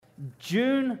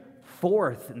June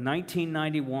 4th,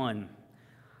 1991.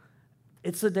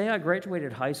 It's the day I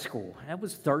graduated high school. That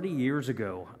was 30 years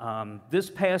ago. This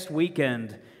past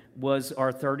weekend was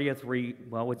our 30th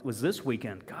it was this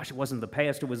weekend. Gosh, it wasn't the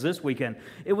past, it was this weekend.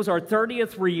 It was our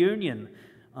 30th reunion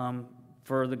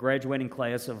for the graduating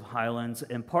class of Highlands,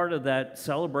 and part of that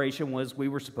celebration was we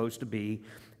were supposed to be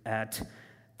at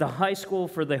the high school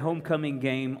for the homecoming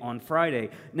game on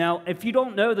Friday. Now, if you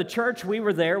don't know the church, we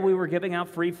were there. We were giving out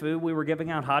free food. We were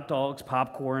giving out hot dogs,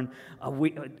 popcorn,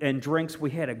 and drinks. We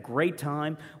had a great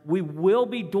time. We will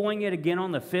be doing it again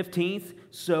on the 15th,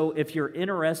 so if you're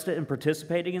interested in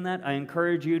participating in that, I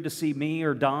encourage you to see me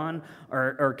or Don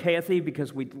or Kathy,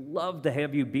 because we'd love to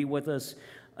have you be with us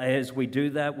as we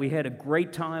do that. We had a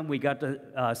great time. We got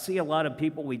to see a lot of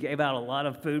people. We gave out a lot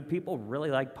of food. People really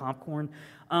like popcorn.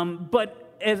 But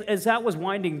as that was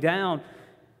winding down,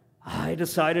 I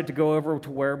decided to go over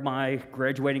to where my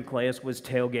graduating class was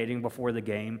tailgating before the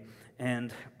game.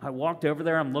 And I walked over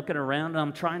there, I'm looking around, and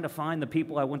I'm trying to find the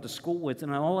people I went to school with,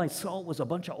 and all I saw was a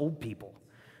bunch of old people.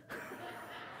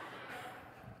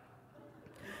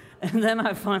 And then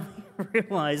I finally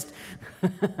realized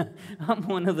I'm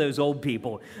one of those old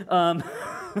people.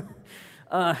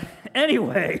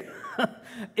 Anyway,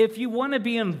 if you want to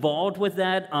be involved with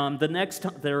that, the next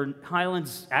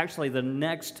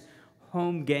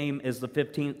home game is the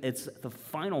 15th. It's the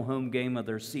final home game of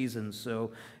their season.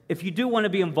 So if you do want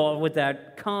to be involved with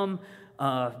that, come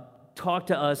talk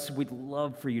to us. We'd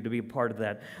love for you to be a part of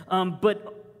that.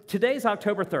 But today's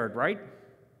October 3rd, right?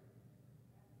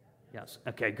 Yes.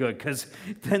 Okay, good, because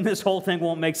then this whole thing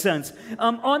won't make sense.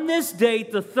 On this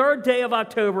date, the 3rd day of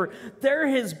October, there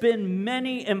has been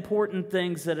many important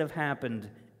things that have happened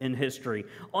in history.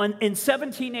 In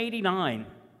 1789,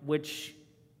 which,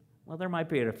 well, there might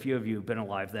be a few of you who've been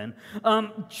alive then,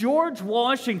 George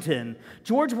Washington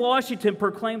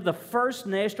proclaimed the first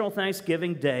National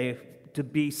Thanksgiving Day to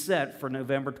be set for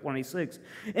November 26th.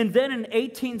 And then in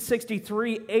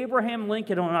 1863, Abraham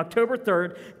Lincoln on October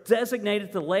 3rd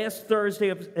designated the last Thursday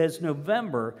as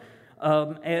November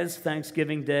as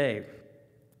Thanksgiving Day.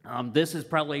 This is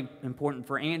probably important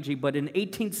for Angie, but in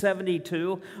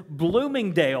 1872,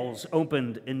 Bloomingdale's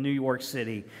opened in New York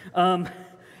City.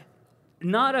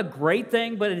 Not a great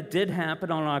thing, but it did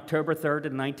happen on October 3rd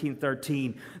in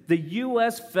 1913. The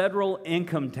U.S. federal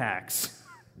income tax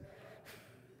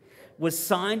was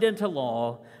signed into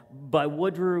law by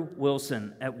Woodrow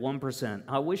Wilson at 1%.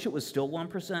 I wish it was still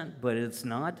 1%, but it's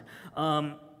not.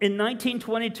 In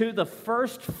 1922, the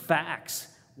first fax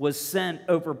was sent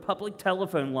over public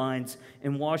telephone lines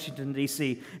in Washington,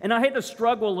 D.C. And I had to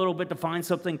struggle a little bit to find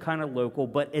something kind of local,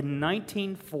 but in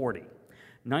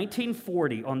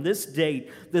 1940, on this date,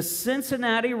 the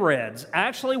Cincinnati Reds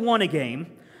actually won a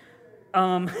game.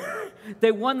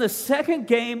 They won the second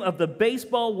game of the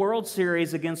Baseball World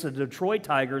Series against the Detroit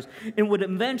Tigers and would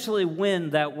eventually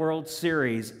win that World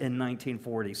Series in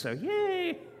 1940. So,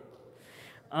 yay!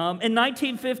 In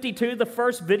 1952, the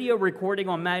first video recording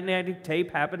on magnetic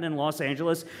tape happened in Los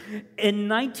Angeles. In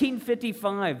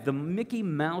 1955, the Mickey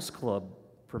Mouse Club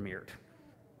premiered.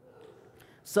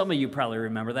 Some of you probably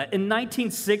remember that. In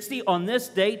 1960, on this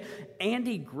date,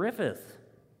 Andy Griffith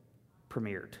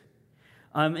premiered.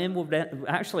 And will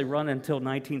actually run until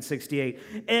 1968.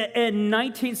 In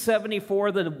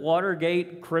 1974, the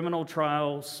Watergate criminal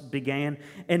trials began.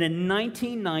 And in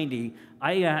 1990,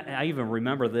 I even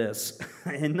remember this.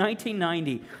 In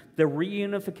 1990, the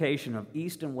reunification of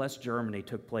East and West Germany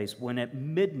took place when at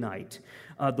midnight,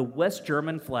 the West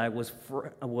German flag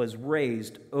was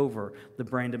raised over the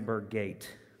Brandenburg Gate.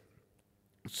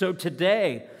 So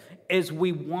today, as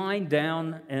we wind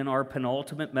down in our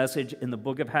penultimate message in the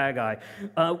book of Haggai,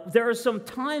 there are some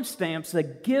timestamps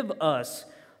that give us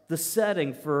the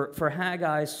setting for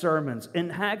Haggai's sermons. In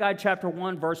Haggai chapter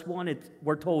 1, verse 1,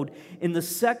 we're told, in the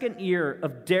 2nd year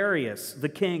of Darius the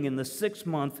king, in the 6th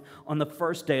month, on the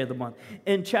 1st day of the month.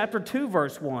 In chapter 2,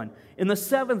 verse 1, in the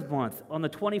 7th month, on the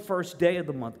 21st day of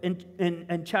the month.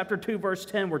 In chapter 2, verse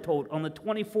 10, we're told, on the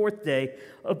 24th day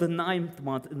of the 9th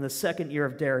month, in the 2nd year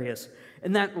of Darius.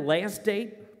 And that last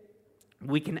date,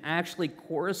 we can actually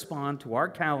correspond to our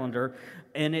calendar,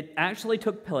 and it actually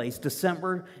took place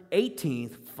December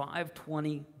 18th,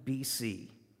 520 BC.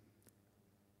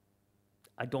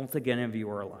 I don't think any of you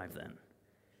were alive then.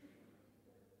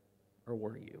 Or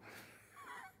were you?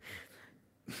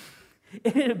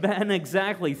 It had been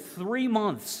exactly 3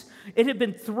 months. It had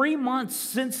been 3 months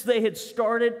since they had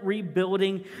started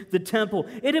rebuilding the temple.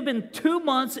 It had been 2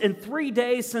 months and 3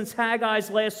 days since Haggai's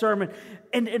last sermon.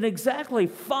 And exactly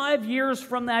 5 years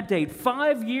from that date,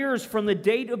 5 years from the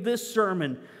date of this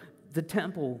sermon, the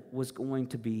temple was going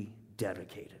to be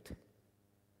dedicated.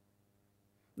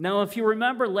 Now, if you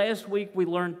remember last week, we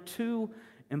learned two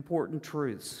important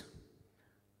truths.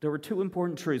 There were two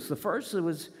important truths. The first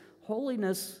was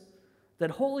holiness, that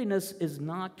holiness is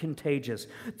not contagious,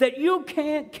 that you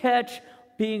can't catch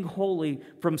being holy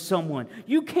from someone.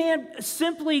 You can't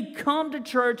simply come to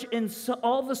church and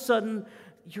all of a sudden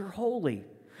you're holy.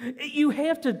 You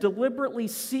have to deliberately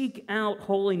seek out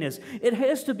holiness. It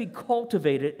has to be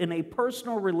cultivated in a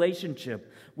personal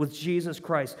relationship with Jesus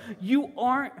Christ. You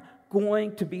aren't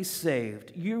going to be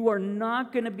saved. You are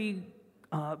not going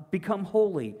to become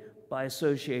holy by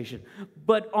association.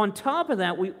 But on top of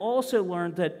that, we also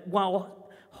learned that while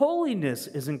holiness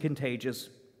isn't contagious,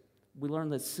 we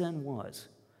learned that sin was.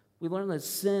 We learned that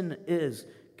sin is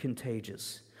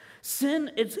contagious. Sin,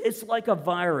 it's like a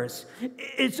virus.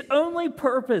 Its only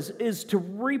purpose is to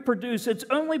reproduce. Its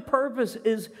only purpose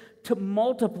is to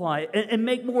multiply and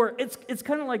make more. It's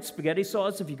kind of like spaghetti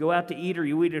sauce. If you go out to eat or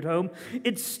you eat at home,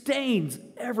 it stains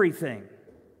everything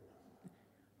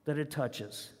that it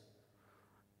touches.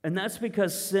 And that's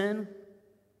because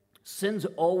sin's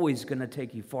always going to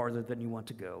take you farther than you want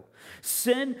to go.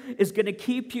 Sin is going to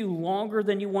keep you longer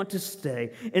than you want to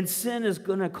stay, and sin is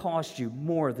going to cost you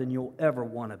more than you'll ever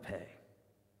want to pay.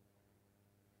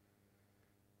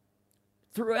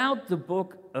 Throughout the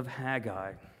book of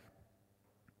Haggai,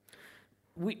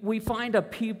 we find a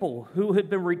people who had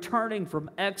been returning from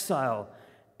exile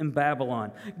in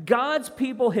Babylon. God's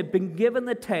people had been given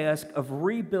the task of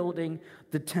rebuilding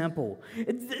the temple.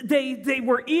 They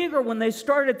were eager when they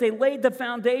started. They laid the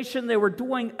foundation. They were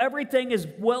doing everything as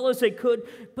well as they could.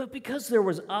 But because there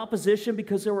was opposition,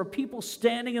 because there were people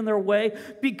standing in their way,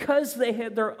 because they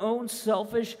had their own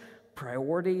selfish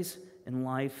priorities in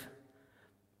life,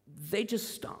 they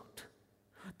just stopped.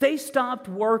 They stopped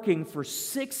working for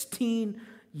 16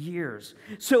 years.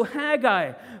 So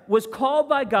Haggai was called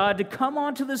by God to come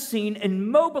onto the scene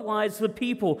and mobilize the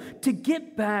people to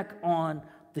get back on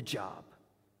the job.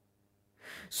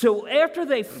 So after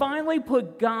they finally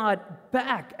put God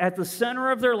back at the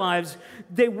center of their lives,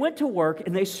 they went to work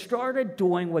and they started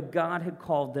doing what God had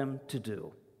called them to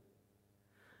do.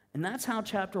 And that's how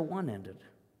chapter 1 ended.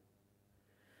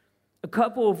 A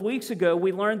couple of weeks ago,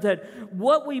 we learned that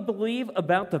what we believe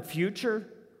about the future,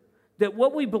 that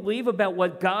what we believe about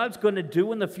what God's going to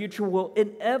do in the future will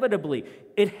inevitably,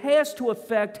 it has to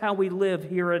affect how we live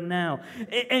here and now.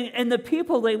 And the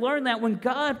people, they learned that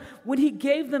when He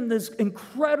gave them this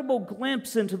incredible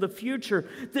glimpse into the future,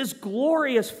 this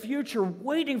glorious future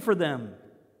waiting for them,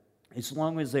 as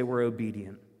long as they were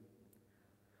obedient.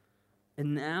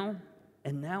 And now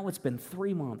it's been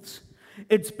 3 months.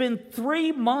 It's been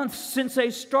 3 months since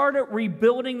they started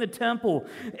rebuilding the temple.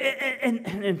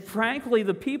 And frankly,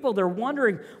 the people, they're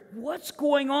wondering, what's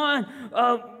going on?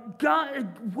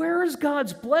 God, where is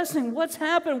God's blessing? What's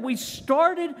happened? We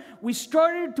started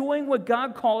doing what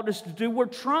God called us to do. We're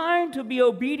trying to be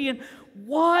obedient.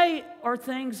 Why are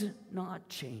things not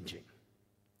changing?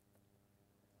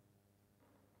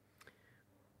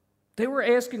 They were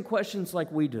asking questions like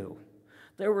we do.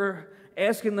 They were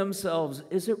asking themselves,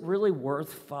 is it really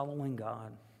worth following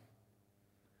God?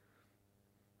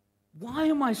 Why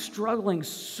am I struggling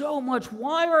so much?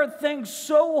 Why are things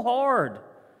so hard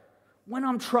when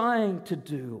I'm trying to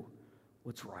do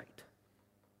what's right?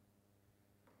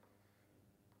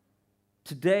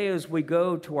 Today, as we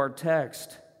go to our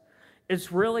text, it's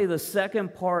really the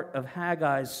second part of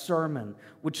Haggai's sermon,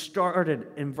 which started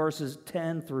in verses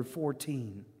 10 through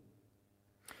 14.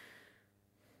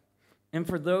 And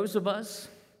for those of us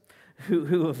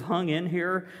who have hung in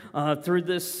here through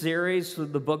this series, through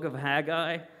the book of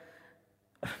Haggai,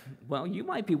 well, you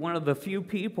might be one of the few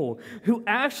people who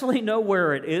actually know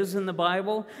where it is in the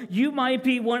Bible. You might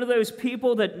be one of those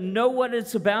people that know what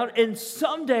it's about. And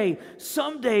someday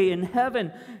in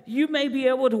heaven, you may be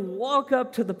able to walk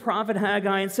up to the prophet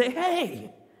Haggai and say,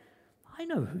 hey, I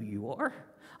know who you are.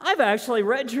 I've actually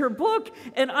read your book,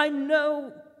 and I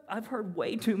know I've heard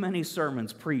way too many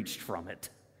sermons preached from it.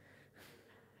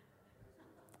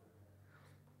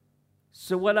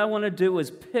 So what I want to do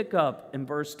is pick up in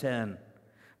verse 15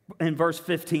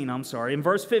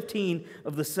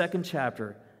 of the second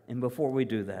chapter. And before we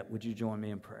do that, would you join me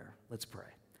in prayer? Let's pray.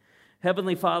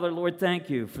 Heavenly Father, Lord, thank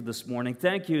you for this morning.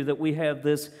 Thank you that we have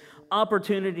this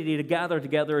opportunity to gather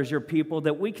together as your people,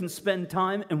 that we can spend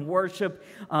time in worship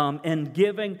and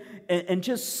giving and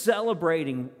just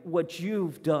celebrating what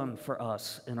you've done for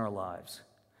us in our lives.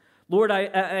 Lord,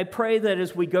 I pray that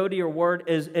as we go to your word,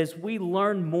 as we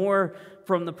learn more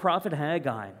from the prophet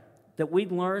Haggai, that we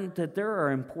learn that there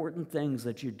are important things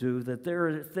that you do, that there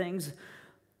are things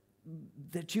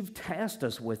that you've tasked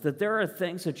us with, that there are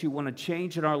things that you want to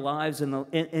change in our lives,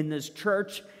 in this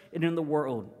church and in the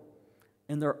world.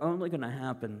 And they're only going to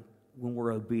happen when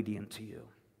we're obedient to you.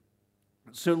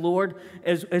 So, Lord,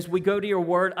 as we go to your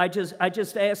word, I just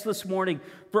ask this morning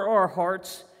for our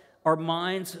hearts, our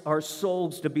minds, our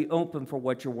souls to be open for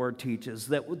what your word teaches,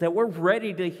 that we're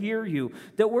ready to hear you,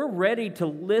 that we're ready to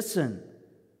listen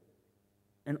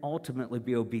and ultimately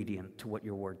be obedient to what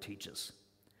your word teaches.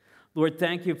 Lord,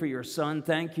 thank you for your son.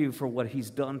 Thank you for what he's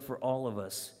done for all of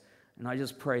us. And I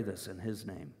just pray this in his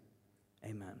name.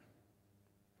 Amen.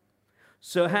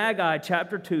 So Haggai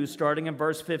chapter 2, starting in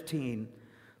verse 15,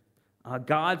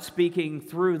 God speaking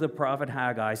through the prophet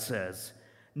Haggai says,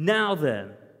 "Now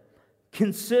then,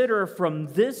 consider from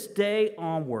this day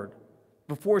onward,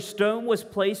 before stone was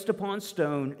placed upon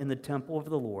stone in the temple of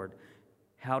the Lord,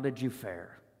 how did you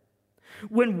fare?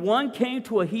 When one came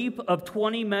to a heap of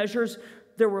 20 measures,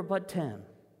 there were but 10.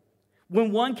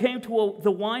 When one came to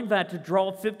the wine vat to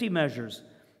draw 50 measures,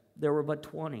 there were but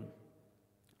 20.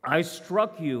 I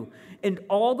struck you and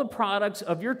all the products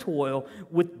of your toil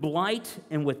with blight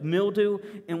and with mildew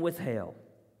and with hail.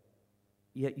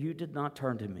 Yet you did not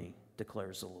turn to me,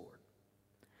 declares the Lord.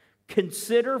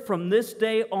 Consider from this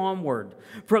day onward,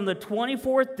 from the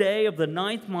 24th day of the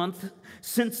 9th month,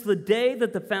 since the day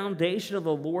that the foundation of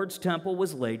the Lord's temple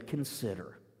was laid,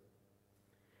 consider.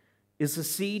 Is the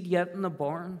seed yet in the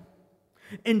barn?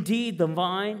 Indeed, the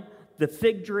vine, the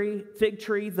fig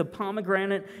tree, the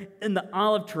pomegranate, and the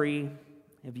olive tree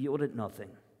have yielded nothing.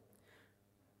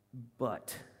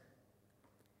 But,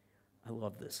 I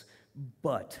love this,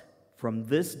 but from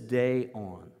this day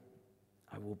on,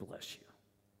 I will bless you.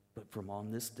 But from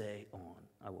on this day on,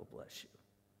 I will bless you.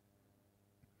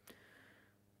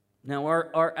 Now,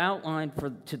 our outline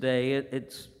for today,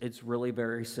 it's really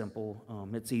very simple.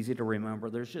 It's easy to remember.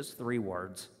 There's just 3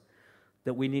 words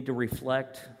that we need to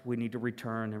reflect, we need to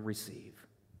return, and receive.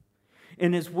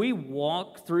 And as we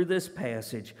walk through this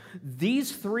passage,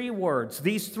 these 3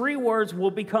 words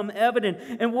will become evident,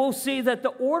 and we'll see that the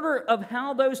order of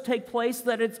how those take place,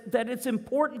 that it's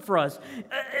important for us.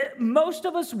 Most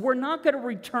of us, we're not going to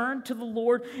return to the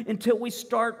Lord until we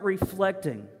start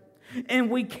reflecting. And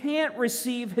we can't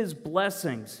receive his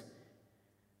blessings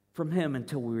from him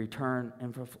until we return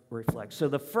and reflect. So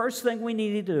the first thing we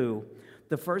need to do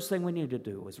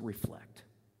is reflect.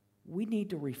 We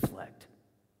need to reflect.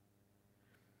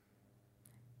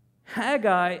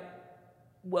 Haggai,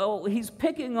 well, he's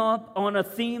picking up on a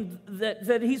theme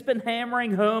that he's been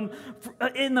hammering home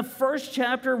in the first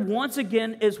chapter, once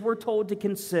again, as we're told to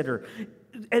consider,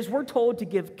 as we're told to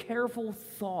give careful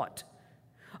thought.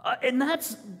 And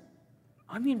that's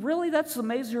the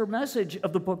major message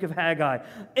of the book of Haggai.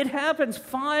 It happens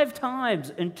 5 times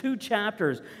in 2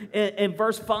 chapters. In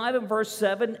verse 5 and verse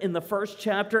 7 in the first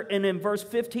chapter, and in verse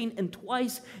 15, and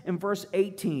twice in verse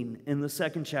 18 in the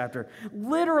second chapter.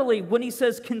 Literally, when he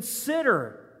says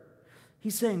consider,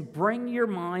 he's saying bring your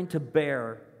mind to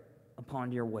bear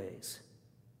upon your ways.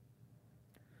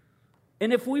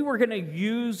 And if we were going to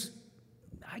use,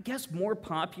 I guess, more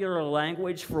popular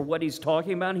language for what he's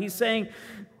talking about, he's saying,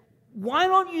 why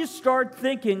don't you start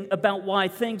thinking about why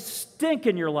things stink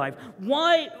in your life?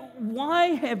 Why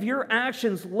have your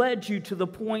actions led you to the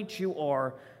point you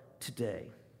are today?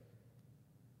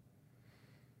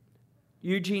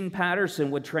 Eugene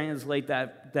Patterson would translate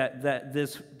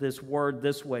this word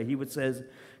this way. He would say,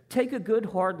 take a good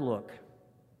hard look.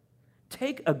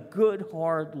 Take a good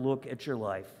hard look at your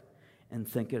life and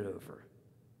think it over.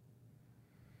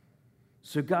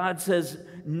 So God says,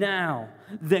 now,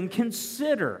 then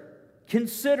consider,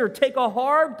 take a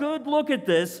hard, good look at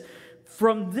this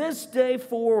from this day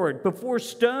forward, before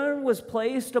stone was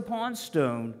placed upon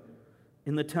stone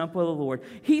in the temple of the Lord.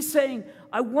 He's saying,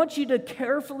 I want you to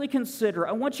carefully consider,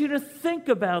 I want you to think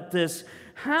about this,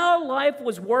 how life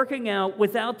was working out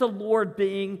without the Lord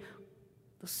being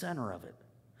the center of it.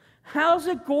 How's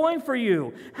it going for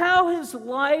you? How has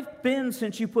life been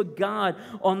since you put God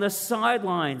on the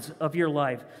sidelines of your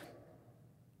life?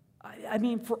 I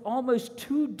mean, for almost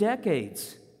 2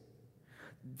 decades,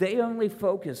 they only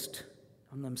focused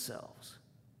on themselves.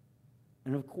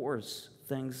 And of course,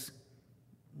 things,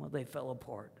 they fell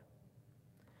apart.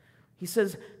 He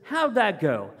says, how'd that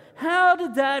go? How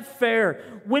did that fare?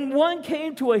 When one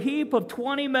came to a heap of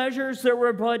 20 measures, there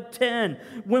were but 10.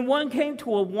 When one came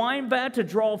to a wine vat to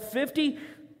draw 50,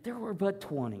 there were but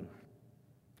 20.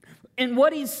 And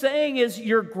what he's saying is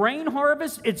your grain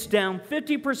harvest, it's down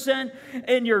 50%,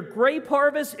 and your grape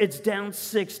harvest, it's down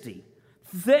 60%.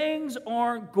 Things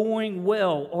aren't going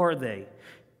well, are they?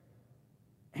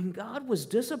 And God was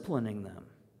disciplining them.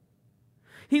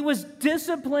 He was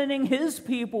disciplining his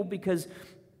people because,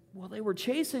 well, they were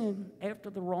chasing after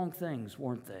the wrong things,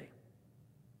 weren't they?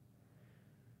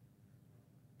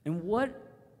 And what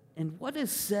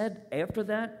is said after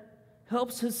that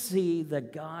helps us see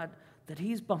that that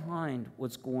he's behind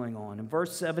what's going on. In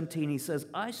verse 17, he says,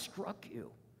 I struck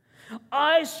you.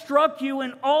 I struck you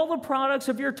in all the products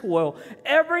of your toil,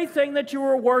 everything that you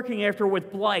were working after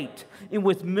with blight and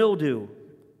with mildew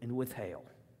and with hail.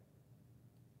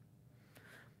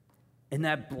 And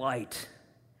that blight,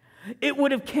 it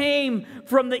would have came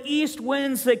from the east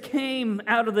winds that came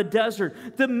out of the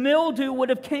desert. The mildew would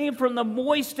have came from the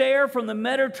moist air from the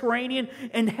Mediterranean,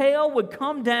 and hail would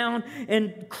come down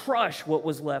and crush what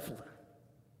was left.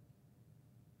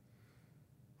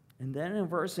 And then in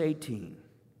verse 18,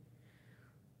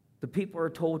 the people are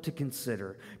told to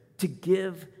consider, to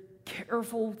give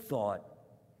careful thought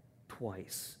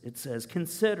twice. It says,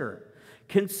 consider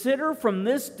from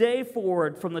this day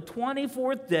forward, from the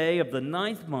 24th day of the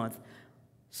 9th month,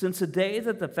 since the day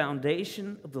that the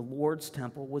foundation of the Lord's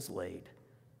temple was laid.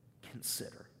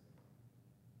 Consider.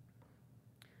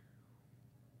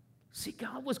 See,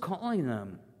 God was calling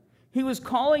them. He was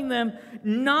calling them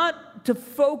not to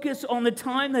focus on the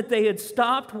time that they had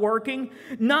stopped working,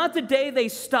 not the day they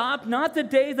stopped, not the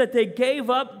day that they gave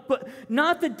up, but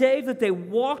not the day that they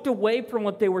walked away from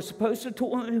what they were supposed to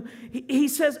do. He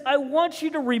says, I want you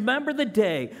to remember the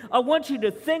day. I want you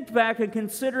to think back and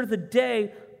consider the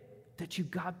day that you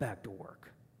got back to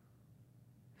work.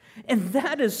 And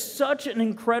that is such an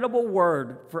incredible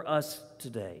word for us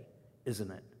today,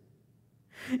 isn't it?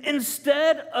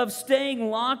 Instead of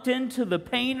staying locked into the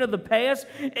pain of the past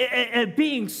and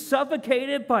being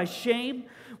suffocated by shame,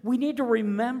 we need to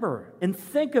remember and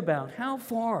think about how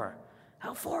far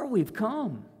we've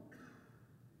come.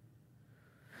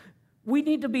 We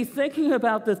need to be thinking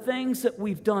about the things that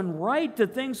we've done right, the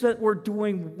things that we're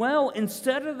doing well,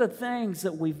 instead of the things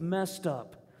that we've messed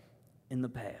up in the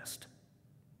past.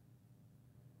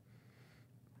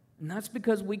 And that's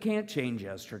because we can't change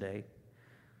yesterday.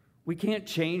 We can't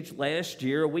change last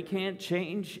year. We can't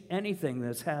change anything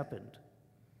that's happened.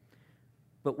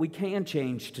 But we can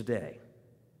change today.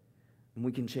 And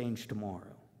we can change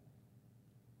tomorrow.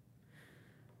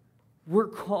 We're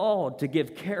called to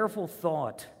give careful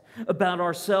thought about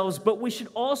ourselves, but we should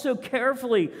also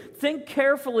think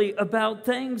carefully about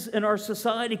things in our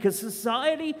society, because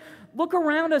society, look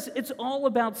around us, it's all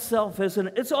about self, isn't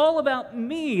it? It's all about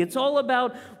me. It's all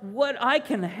about what I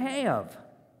can have.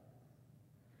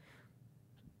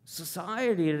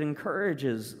 Society, it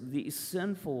encourages these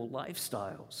sinful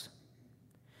lifestyles.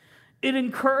 It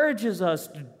encourages us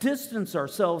to distance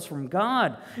ourselves from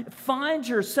God. Find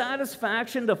your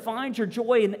satisfaction, to find your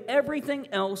joy in everything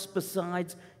else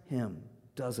besides Him,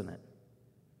 doesn't it?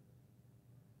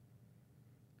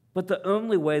 But the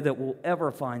only way that we'll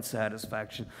ever find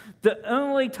satisfaction, the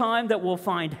only time that we'll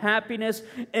find happiness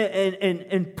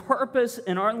and purpose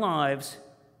in our lives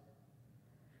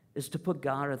is to put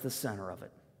God at the center of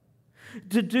it.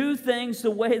 To do things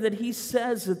the way that He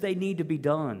says that they need to be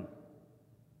done.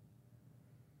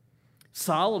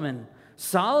 Solomon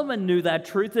knew that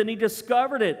truth, and he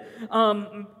discovered it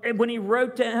when he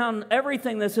wrote down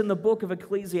everything that's in the book of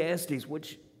Ecclesiastes,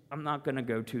 which I'm not going to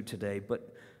go to today,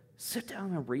 but sit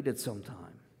down and read it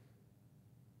sometime.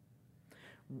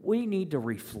 We need to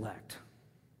reflect.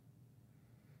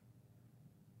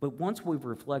 But once we've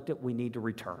reflected, we need to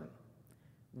return.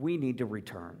 We need to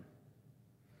return.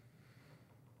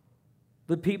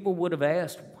 The people would have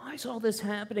asked, why is all this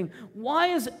happening? Why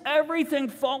is everything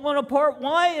falling apart?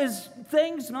 Why is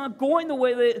things not going the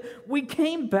way that we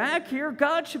came back here?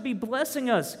 God should be blessing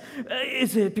us.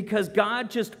 Is it because God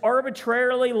just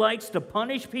arbitrarily likes to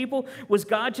punish people? Was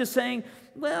God just saying,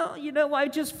 well, I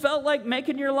just felt like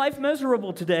making your life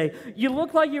miserable today. You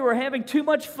look like you were having too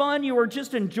much fun. You were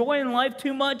just enjoying life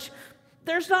too much.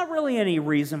 There's not really any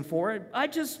reason for it. I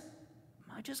just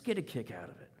get a kick out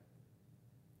of it.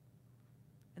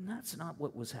 And that's not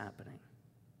what was happening.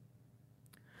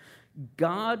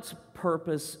 God's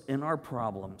purpose in our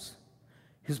problems,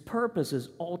 His purpose is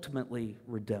ultimately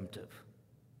redemptive.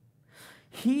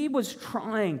 He was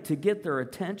trying to get their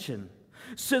attention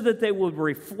so that they would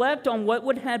reflect on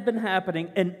what had been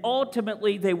happening, and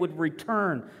ultimately they would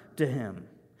return to Him.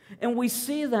 And we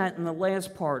see that in the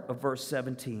last part of verse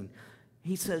 17.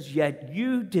 He says, "Yet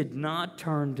you did not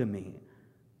turn to me,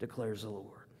 declares the Lord."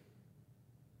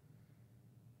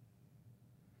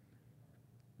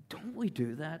 Don't we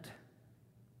do that?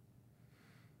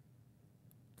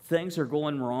 Things are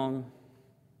going wrong,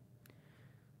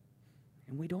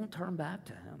 and we don't turn back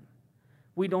to Him.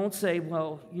 We don't say,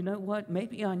 well, you know what?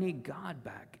 Maybe I need God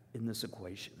back in this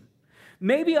equation.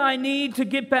 Maybe I need to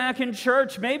get back in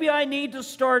church. Maybe I need to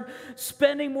start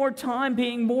spending more time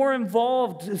being more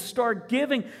involved, to start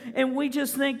giving. And we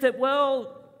just think that,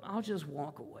 well, I'll just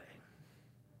walk away.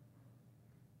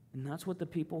 And that's what the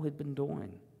people had been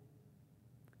doing.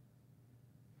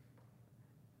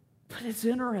 But it's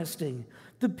interesting.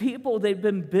 The people, they've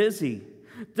been busy.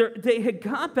 They had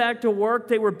got back to work.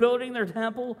 They were building their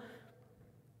temple.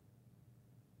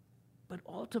 But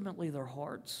ultimately, their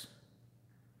hearts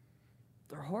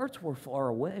were far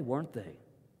away, weren't they?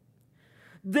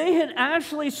 They had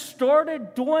actually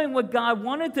started doing what God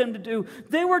wanted them to do.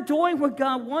 They were doing what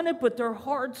God wanted, but their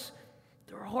hearts,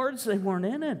 they weren't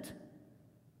in it.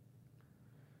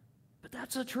 But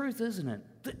that's the truth, isn't it?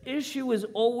 The issue is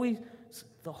always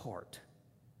the heart.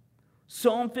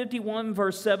 Psalm 51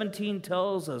 verse 17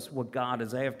 tells us what God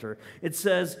is after. It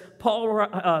says,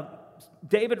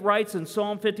 David writes in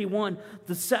Psalm 51,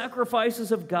 the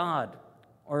sacrifices of God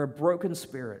are a broken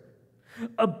spirit,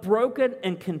 a broken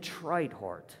and contrite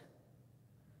heart.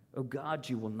 O God,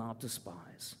 you will not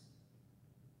despise.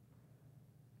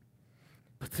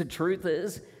 But the truth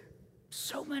is,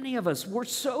 so many of us, we're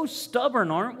so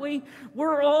stubborn, aren't we?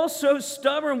 We're all so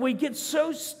stubborn. We get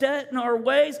so set in our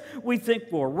ways. We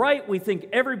think we're right. We think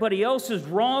everybody else is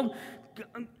wrong.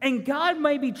 And God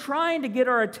may be trying to get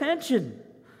our attention.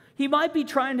 He might be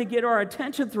trying to get our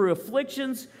attention through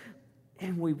afflictions,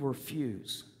 and we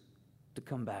refuse to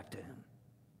come back to Him.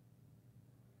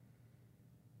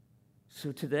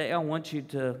 So today I want you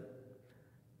to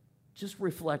just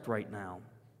reflect right now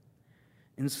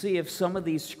and see if some of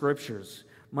these scriptures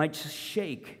might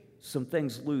shake some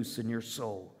things loose in your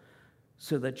soul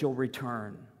so that you'll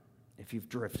return if you've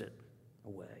drifted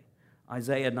away.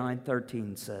 Isaiah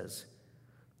 9:13 says,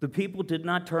 the people did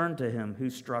not turn to him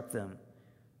who struck them,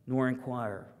 nor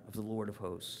inquire of the Lord of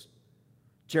hosts.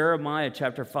 Jeremiah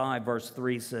chapter 5 verse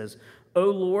 3 says, O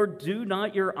Lord, do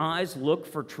not your eyes look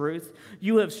for truth?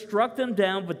 You have struck them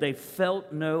down, but they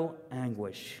felt no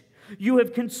anguish. You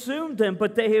have consumed them,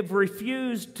 but they have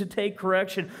refused to take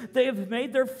correction. They have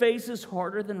made their faces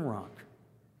harder than rock.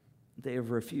 They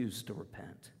have refused to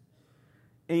repent.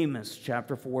 Amos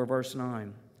chapter 4, verse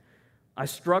 9. I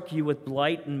struck you with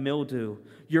blight and mildew.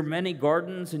 Your many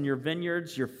gardens and your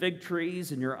vineyards, your fig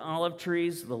trees and your olive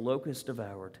trees, the locust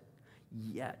devoured.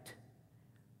 Yet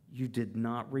you did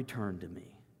not return to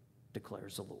me,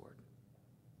 declares the Lord.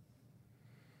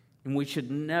 And we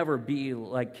should never be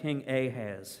like King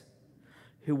Ahaz,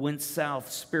 who went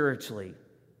south spiritually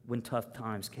when tough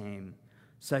times came.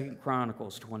 2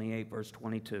 Chronicles 28, verse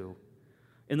 22.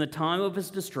 In the time of his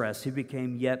distress, he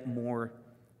became yet more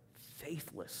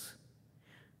faithless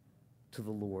to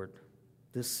the Lord,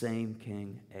 this same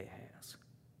King Ahaz.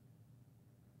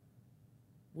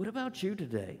 What about you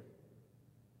today?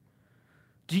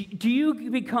 Do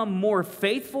you become more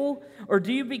faithful, or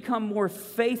do you become more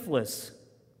faithless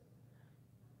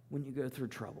when you go through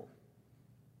trouble?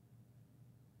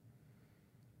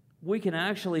 We can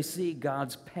actually see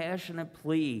God's passionate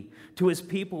plea to his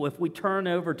people if we turn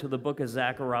over to the book of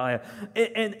Zechariah.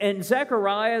 And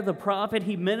Zechariah, the prophet,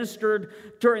 he ministered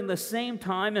during the same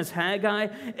time as Haggai.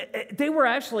 They were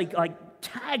actually like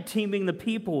tag teaming the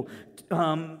people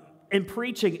in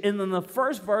preaching. And in the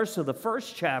first verse of the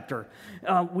first chapter,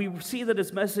 we see that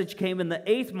his message came in the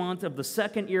 8th month of the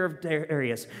 2nd year of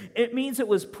Darius. It means it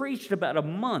was preached about a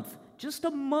month, just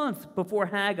a month before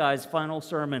Haggai's final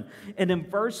sermon. And in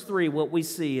verse 3, what we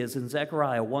see is in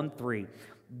Zechariah 1:3,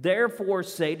 therefore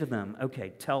say to them, okay,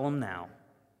 tell them now,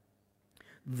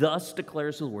 thus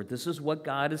declares the Lord, this is what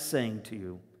God is saying to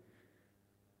you,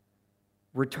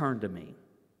 return to me,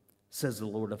 says the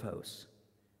Lord of hosts,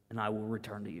 and I will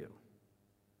return to you,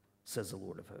 says the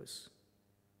Lord of hosts.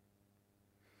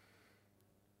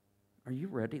 Are you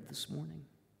ready this morning?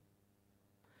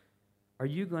 Are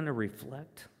you going to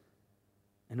reflect?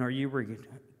 And are you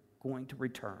going to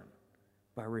return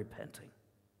by repenting?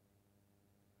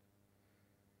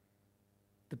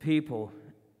 The people,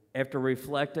 after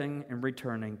reflecting and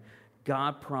returning,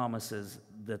 God promises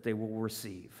that they will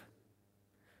receive.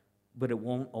 But it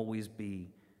won't always be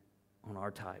on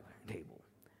our timetable.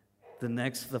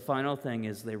 The final thing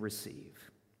is they receive.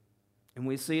 And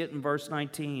we see it in verse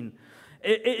 19.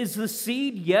 Is the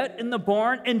seed yet in the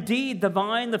barn? Indeed, the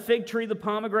vine, the fig tree, the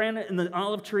pomegranate, and the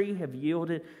olive tree have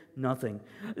yielded nothing.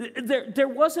 There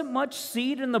wasn't much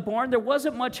seed in the barn. There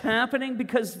wasn't much happening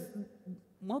because,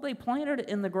 well, they planted it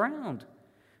in the ground.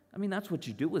 I mean, that's what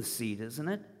you do with seed, isn't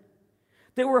it?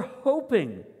 They were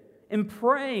hoping and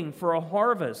praying for a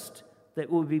harvest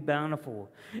that would be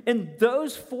bountiful. And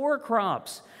those 4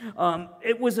 crops,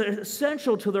 it was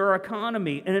essential to their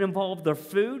economy, and it involved their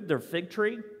food, their fig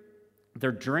tree,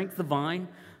 their drink, the vine,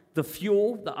 the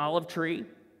fuel, the olive tree,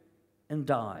 and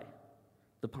dye,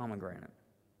 the pomegranate.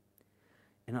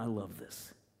 And I love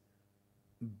this.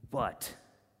 But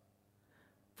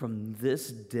from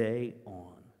this day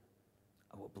on,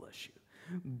 I will bless you.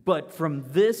 But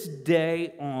from this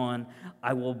day on,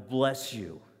 I will bless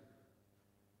you.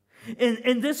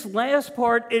 And this last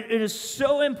part, it is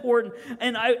so important,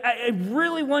 and I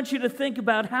really want you to think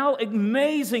about how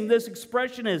amazing this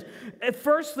expression is. At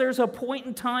first, there's a point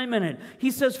in time in it. He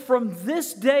says, from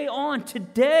this day on,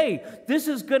 today, this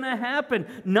is going to happen.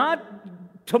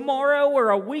 Not tomorrow or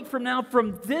a week from now,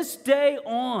 from this day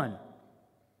on.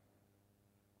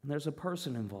 And there's a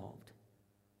person involved.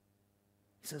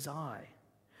 He says, I.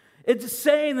 It's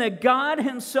saying that God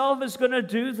himself is going to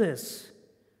do this.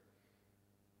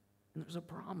 And there's a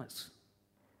promise.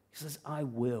 He says, I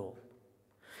will.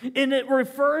 And it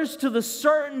refers to the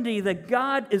certainty that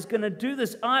God is going to do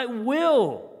this. I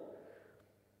will.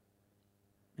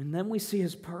 And then we see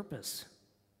his purpose.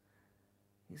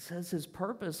 He says his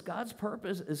purpose, God's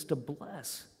purpose, is to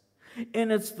bless. And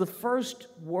it's the first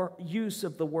use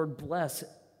of the word bless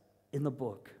in the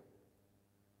book.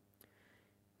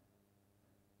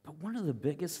 But one of the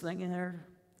biggest things in there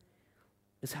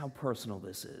is how personal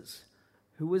this is.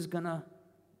 Who is God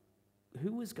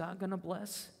going to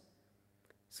bless?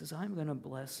 He says, I'm going to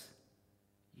bless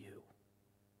you.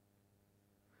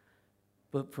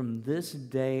 But from this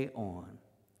day on,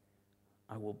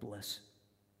 I will bless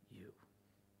you.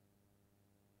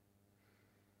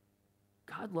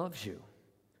 God loves you.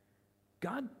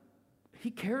 God,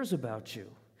 he cares about you.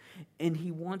 And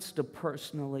he wants to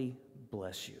personally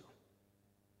bless you.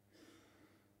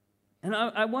 And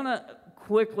I want to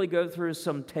quickly go through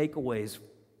some takeaways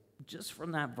just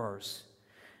from that verse.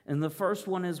 And the first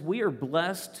one is, we are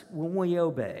blessed when we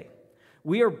obey.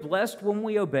 We are blessed when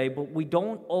we obey, but we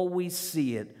don't always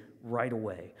see it right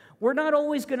away. We're not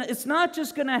always going to, it's not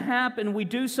just going to happen. We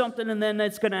do something and then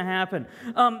it's going to happen.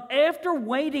 After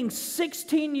waiting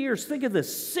 16 years, think of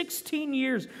this, 16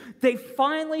 years, they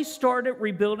finally started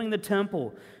rebuilding the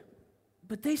temple.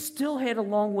 But they still had a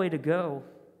long way to go.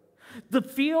 The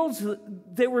fields,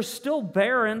 they were still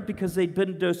barren because they'd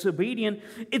been disobedient.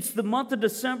 It's the month of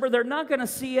December. They're not going to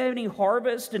see any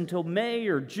harvest until May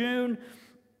or June.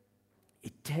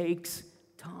 It takes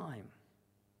time.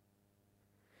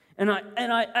 And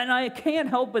I can't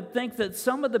help but think that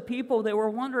some of the people, they were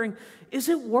wondering, is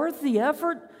it worth the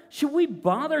effort? Should we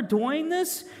bother doing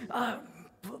this?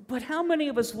 But how many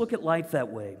of us look at life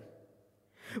that way?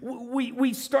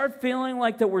 We start feeling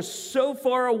like that we're so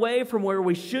far away from where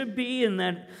we should be, and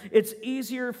that it's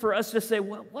easier for us to say,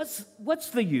 well, what's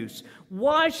the use?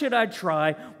 Why should I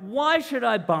try? Why should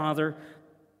I bother?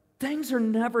 Things are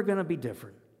never going to be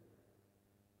different.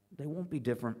 They won't be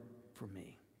different for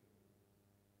me.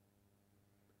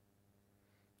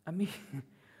 I mean,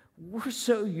 we're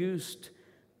so used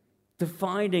to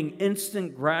finding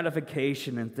instant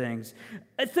gratification in things.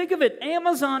 Think of it,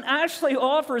 Amazon actually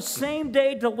offers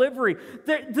same-day delivery.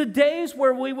 The days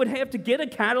where we would have to get a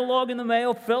catalog in the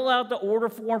mail, fill out the order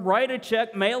form, write a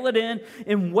check, mail it in,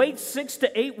 and wait 6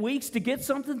 to 8 weeks to get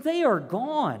something, they are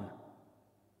gone.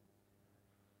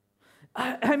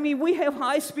 I mean, we have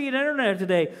high-speed internet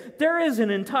today. There is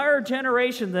an entire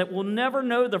generation that will never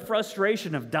know the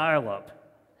frustration of dial-up.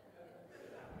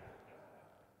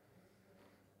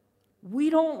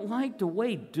 We don't like to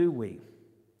wait, do we?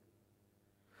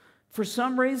 For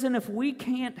some reason, if we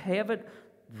can't have it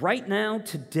right now,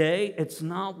 today, it's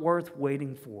not worth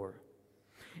waiting for.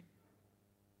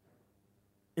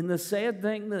 And the sad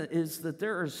thing is that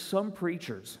there are some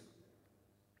preachers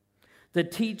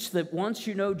that teach that once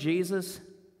you know Jesus,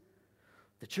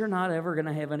 that you're not ever going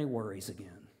to have any worries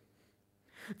again.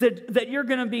 That you're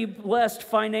going to be blessed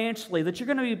financially, that you're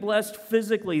going to be blessed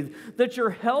physically, that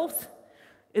your health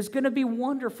is going to be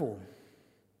wonderful,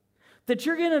 that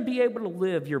you're going to be able to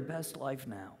live your best life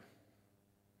now.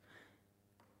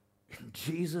 And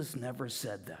Jesus never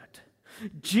said that.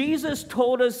 Jesus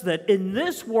told us that in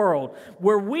this world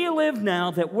where we live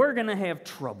now, that we're going to have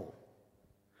trouble,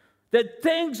 that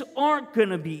things aren't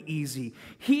going to be easy.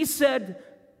 He said,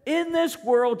 in this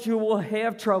world you will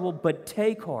have trouble, but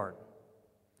take heart,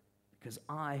 because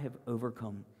I have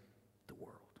overcome.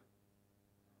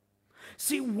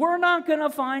 See, we're not going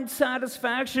to find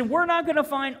satisfaction. We're not going to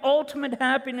find ultimate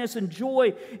happiness and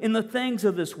joy in the things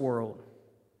of this world.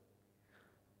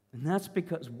 And that's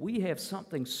because we have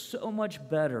something so much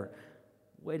better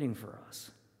waiting for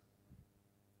us.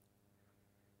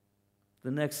 The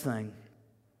next thing,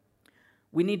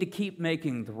 we need to keep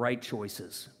making the right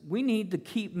choices. We need to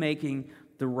keep making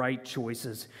the right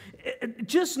choices.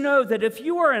 Just know that if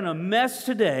you are in a mess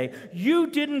today, you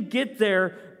didn't get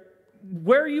there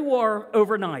where you are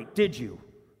overnight, did you?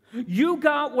 You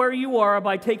got where you are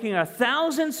by taking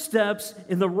 1,000 steps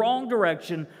in the wrong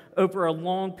direction over a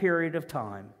long period of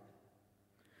time.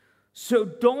 So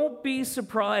don't be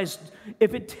surprised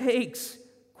if it takes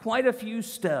quite a few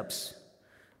steps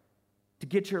to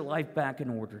get your life back in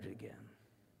order again.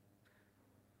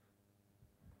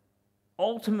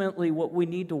 Ultimately, what we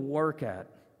need to work at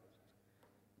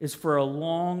is for a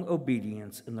long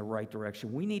obedience in the right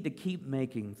direction. We need to keep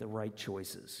making the right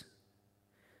choices.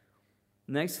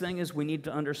 Next thing is we need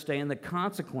to understand that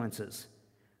consequences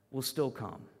will still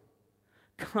come.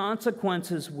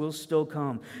 Consequences will still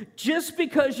come. Just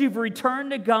because you've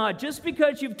returned to God, just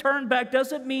because you've turned back,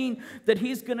 doesn't mean that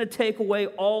He's going to take away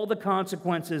all the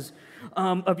consequences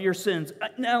of your sins.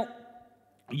 Now,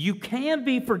 you can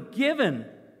be forgiven,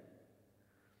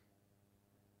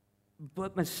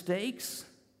 but mistakes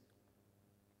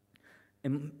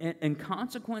and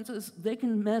consequences, they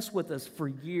can mess with us for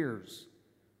years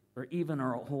or even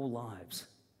our whole lives.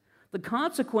 The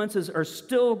consequences are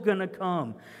still going to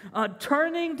come.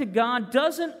 Turning to God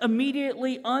doesn't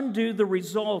immediately undo the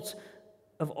results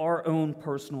of our own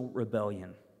personal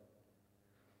rebellion.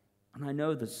 And I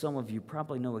know that some of you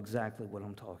probably know exactly what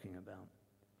I'm talking about.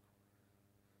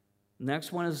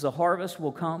 Next one is the harvest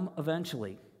will come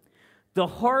eventually. The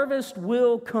harvest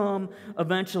will come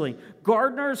eventually.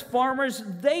 Gardeners, farmers,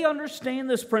 they understand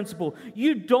this principle.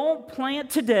 You don't plant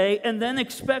today and then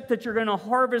expect that you're going to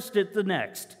harvest it the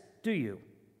next, do you?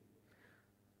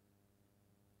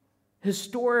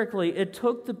 Historically, it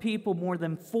took the people more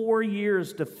than 4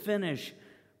 years to finish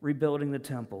rebuilding the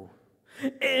temple.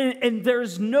 And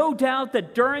there's no doubt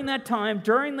that during that time,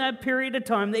 during that period of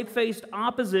time, they faced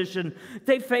opposition,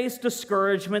 they faced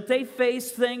discouragement, they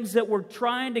faced things that were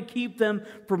trying to keep them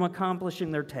from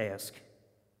accomplishing their task.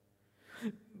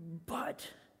 But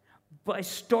by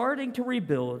starting to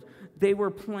rebuild, they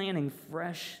were planting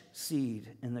fresh seed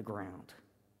in the ground.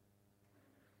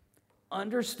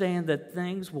 Understand that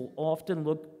things will often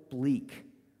look bleak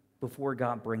before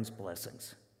God brings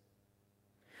blessings.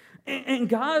 And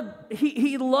God,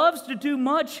 He loves to do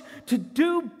much, to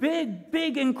do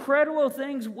big, incredible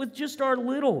things with just our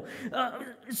little.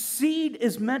 Seed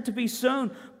is meant to be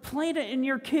sown. Plant it in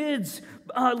your kids.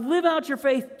 Live out your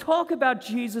faith. Talk about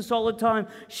Jesus all the time.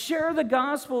 Share the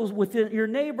gospels with your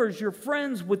neighbors, your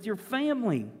friends, with your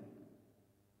family.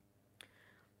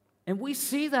 And we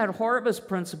see that harvest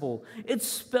principle. It's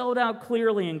spelled out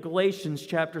clearly in Galatians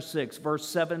chapter 6, verse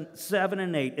 7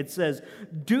 and 8. It says,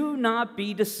 do not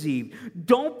be deceived.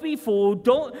 Don't be fooled.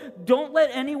 Don't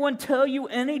let anyone tell you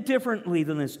any differently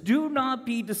than this. Do not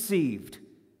be deceived.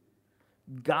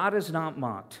 God is not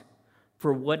mocked.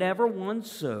 For whatever one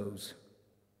sows,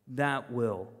 that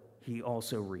will he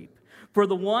also reap. For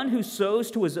the one who sows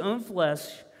to his own flesh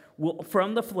will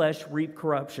from the flesh reap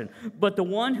corruption, but the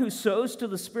one who sows to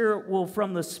the Spirit will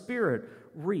from the Spirit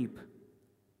reap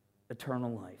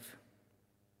eternal life.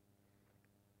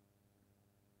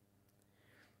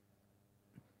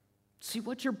 See,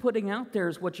 what you're putting out there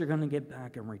is what you're going to get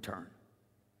back in return.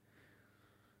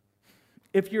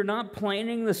 If you're not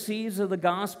planting the seeds of the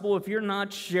gospel, if you're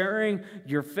not sharing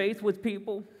your faith with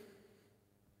people,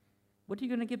 what are you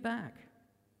going to get back?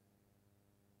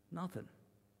 Nothing.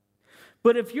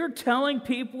 But if you're telling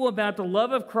people about the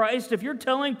love of Christ, if you're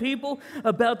telling people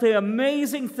about the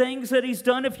amazing things that He's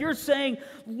done, if you're saying,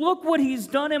 look what He's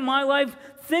done in my life,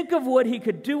 think of what He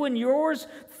could do in yours,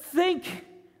 think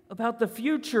about the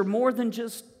future more than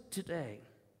just today.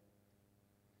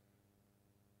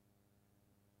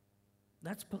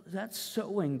 That's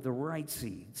sowing the right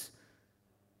seeds.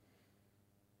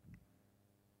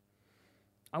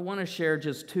 I want to share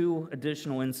just 2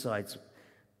 additional insights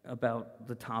about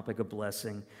the topic of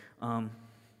blessing.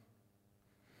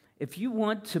 If you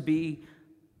want to be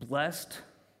blessed,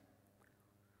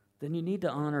 then you need to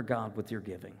honor God with your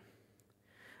giving.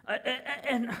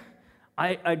 And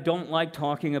I don't like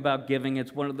talking about giving.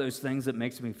 It's one of those things that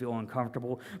makes me feel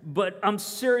uncomfortable. But I'm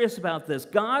serious about this.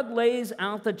 God lays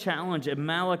out the challenge in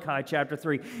Malachi chapter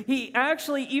 3. He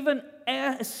actually even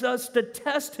asks us to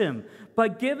test Him by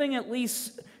giving at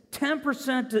least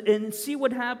 10% and see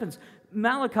what happens.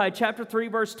 Malachi chapter 3,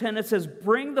 verse 10, it says,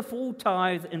 bring the full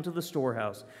tithe into the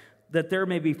storehouse, that there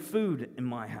may be food in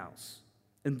my house,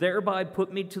 and thereby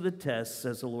put me to the test,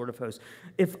 says the Lord of hosts.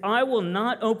 If I will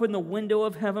not open the window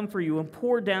of heaven for you and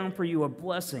pour down for you a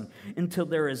blessing until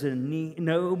there is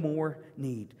no more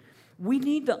need. We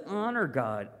need to honor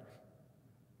God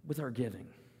with our giving.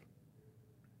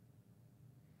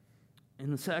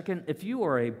 And the second, if you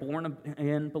are a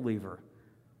born-again believer,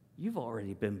 you've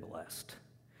already been blessed.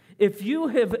 If you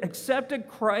have accepted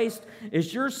Christ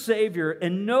as your Savior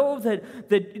and know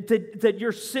that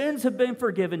your sins have been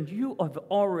forgiven, you have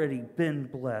already been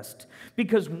blessed.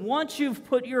 Because once you've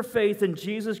put your faith in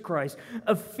Jesus Christ,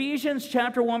 Ephesians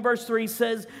chapter 1, verse 3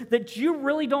 says that you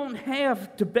really don't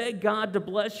have to beg God to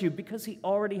bless you because He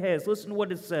already has. Listen to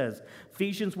what it says.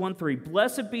 Ephesians 1:3.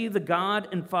 Blessed be the God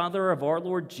and Father of our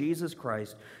Lord Jesus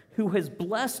Christ, who has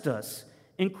blessed us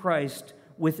in Christ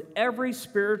with every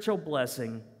spiritual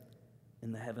blessing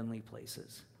in the heavenly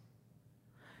places.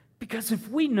 Because if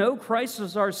we know Christ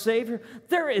as our Savior,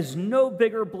 there is no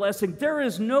bigger blessing, there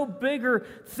is no bigger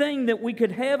thing that we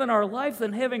could have in our life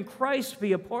than having Christ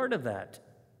be a part of that.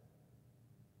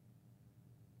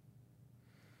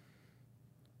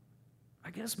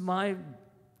 I guess my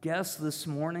guess this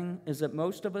morning is that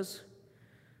most of us,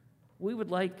 we would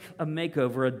like a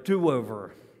makeover, a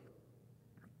do-over,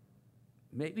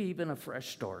 maybe even a fresh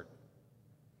start.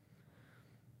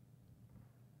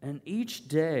 And each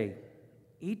day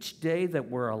that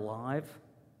we're alive,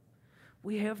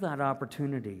 we have that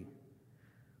opportunity.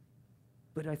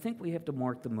 But I think we have to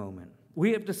mark the moment.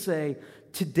 We have to say,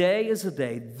 today is the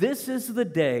day. This is the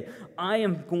day I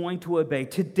am going to obey.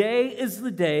 Today is the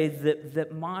day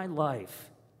that my life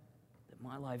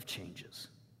changes.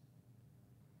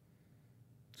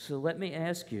 So let me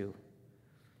ask you,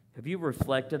 have you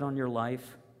reflected on your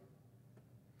life?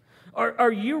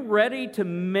 Are you ready to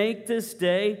make this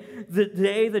day the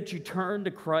day that you turn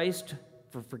to Christ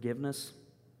for forgiveness?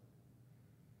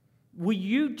 Will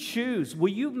you choose,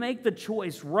 will you make the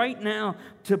choice right now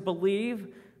to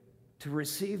believe, to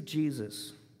receive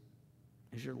Jesus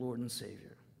as your Lord and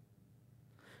Savior?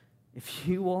 If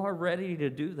you are ready to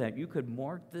do that, you could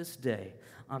mark this day,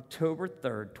 October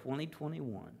 3rd,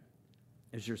 2021,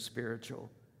 as your spiritual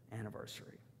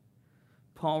anniversary.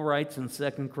 Paul writes in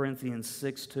 2 Corinthians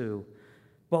 6:2,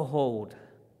 behold,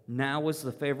 now is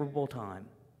the favorable time.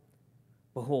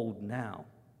 Behold, now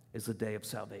is the day of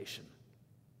salvation.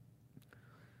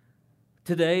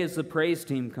 Today, as the praise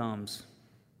team comes,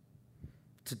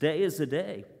 today is the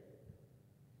day.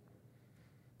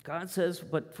 God says,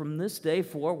 but from this day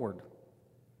forward,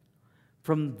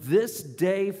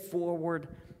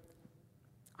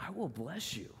 I will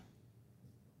bless you.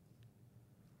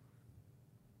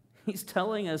 He's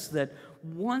telling us that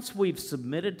once we've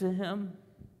submitted to Him,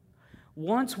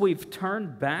 once we've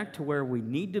turned back to where we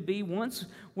need to be, once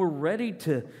we're ready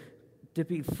to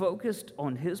be focused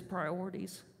on His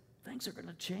priorities, things are going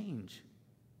to change.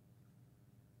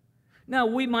 Now,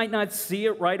 we might not see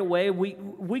it right away.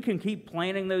 We can keep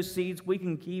planting those seeds. We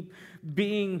can keep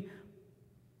being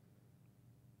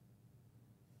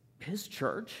His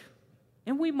church.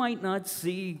 And we might not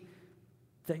see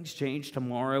things change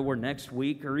tomorrow or next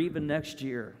week or even next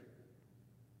year.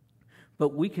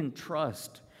 But we can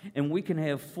trust and we can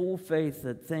have full faith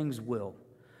that things will,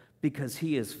 because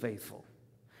He is faithful.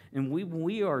 And when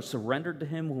we are surrendered to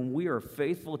Him, when we are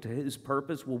faithful to His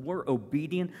purpose, when we're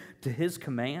obedient to His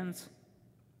commands,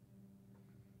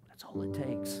 that's all it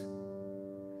takes.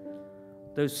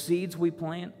 Those seeds we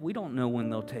plant, we don't know when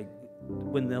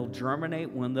they'll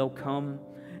germinate, when they'll come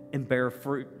and bear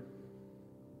fruit,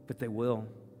 but they will,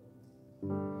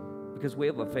 because we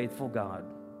have a faithful God.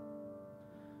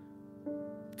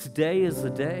 Today is the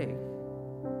day.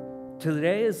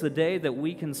 Today is the day that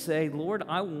we can say, Lord,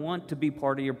 I want to be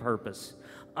part of your purpose.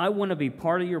 I want to be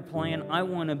part of your plan. I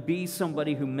want to be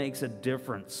somebody who makes a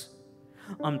difference.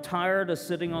 I'm tired of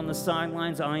sitting on the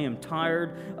sidelines. I am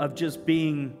tired of just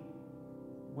being,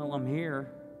 well, I'm here.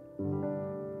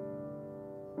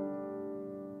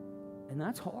 And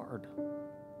that's hard.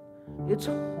 It's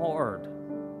hard.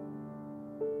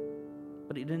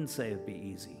 But He didn't say it'd be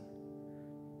easy.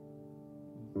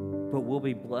 But we'll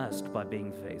be blessed by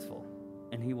being faithful,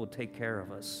 and He will take care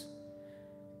of us.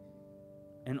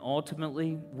 And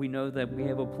ultimately, we know that we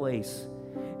have a place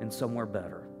in somewhere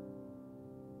better.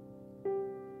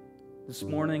 This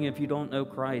morning, if you don't know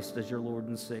Christ as your Lord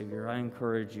and Savior, I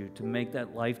encourage you to make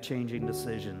that life-changing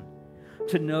decision,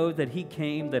 to know that He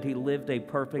came, that He lived a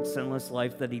perfect, sinless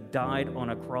life, that He died on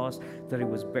a cross, that He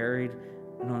was buried,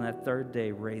 and on that third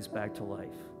day raised back to life.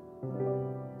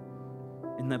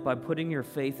 And that by putting your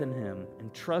faith in Him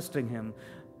and trusting Him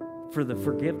for the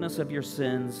forgiveness of your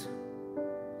sins,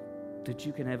 that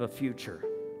you can have a future,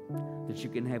 that you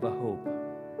can have a hope,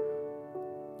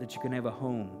 that you can have a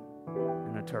home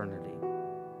in eternity.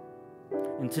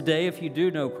 And today, if you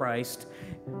do know Christ,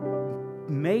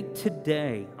 make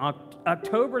today,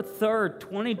 October 3rd,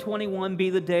 2021, be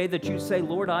the day that you say,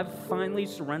 Lord, I've finally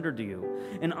surrendered to you,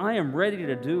 and I am ready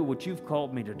to do what you've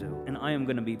called me to do, and I am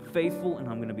going to be faithful, and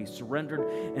I'm going to be surrendered,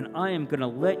 and I am going to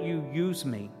let you use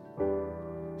me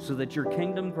so that your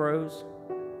kingdom grows,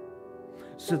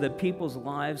 so that people's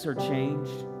lives are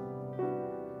changed,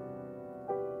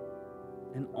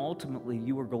 and ultimately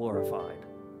you are glorified,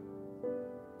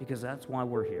 because that's why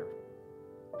we're here.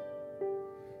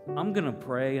 I'm going to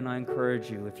pray, and I encourage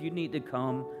you, if you need to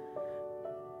come,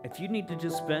 if you need to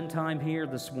just spend time here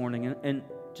this morning and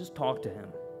just talk to him,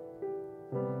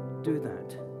 do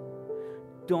that.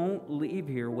 Don't leave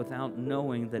here without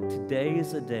knowing that today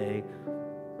is a day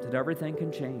that everything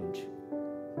can change,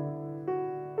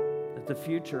 that the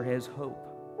future has hope,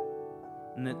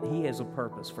 and that he has a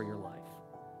purpose for your life.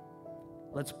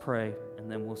 Let's pray, and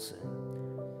then we'll sing.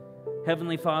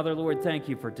 Heavenly Father, Lord, thank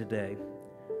you for today.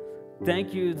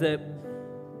 Thank you that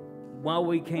while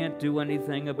we can't do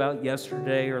anything about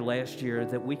yesterday or last year,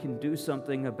 that we can do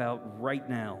something about right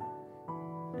now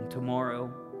and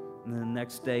tomorrow and the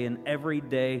next day and every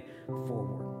day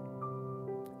forward.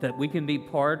 That we can be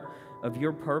part of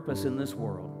your purpose in this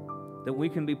world. That we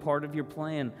can be part of your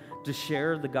plan to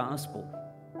share the gospel.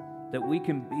 That we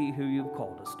can be who you've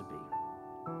called us to be.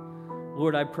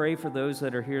 Lord, I pray for those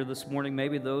that are here this morning,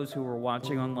 maybe those who are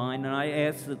watching online, and I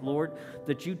ask that, Lord,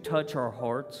 that you touch our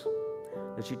hearts,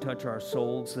 that you touch our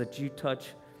souls, that you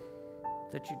touch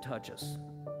us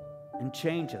and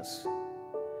change us.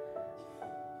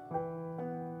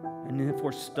 And if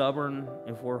we're stubborn,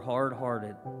 if we're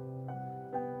hard-hearted,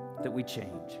 that we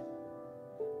change,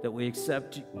 that we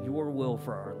accept your will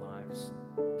for our lives,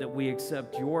 that we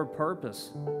accept your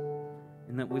purpose,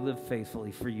 and that we live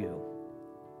faithfully for you.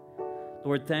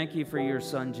 Lord, thank you for your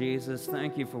son, Jesus.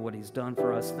 Thank you for what he's done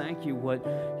for us. Thank you what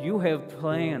you have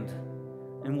planned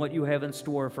and what you have in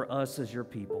store for us as your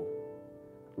people.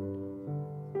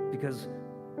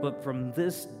 But from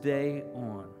this day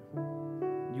on,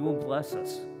 you will bless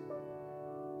us,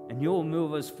 and you will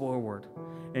move us forward,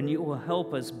 and you will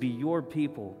help us be your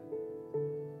people,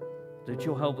 that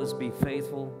you'll help us be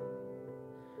faithful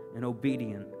and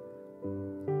obedient,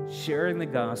 sharing the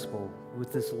gospel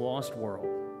with this lost world.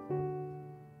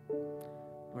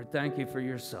 Lord, thank you for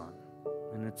your son,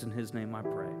 and it's in his name I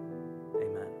pray.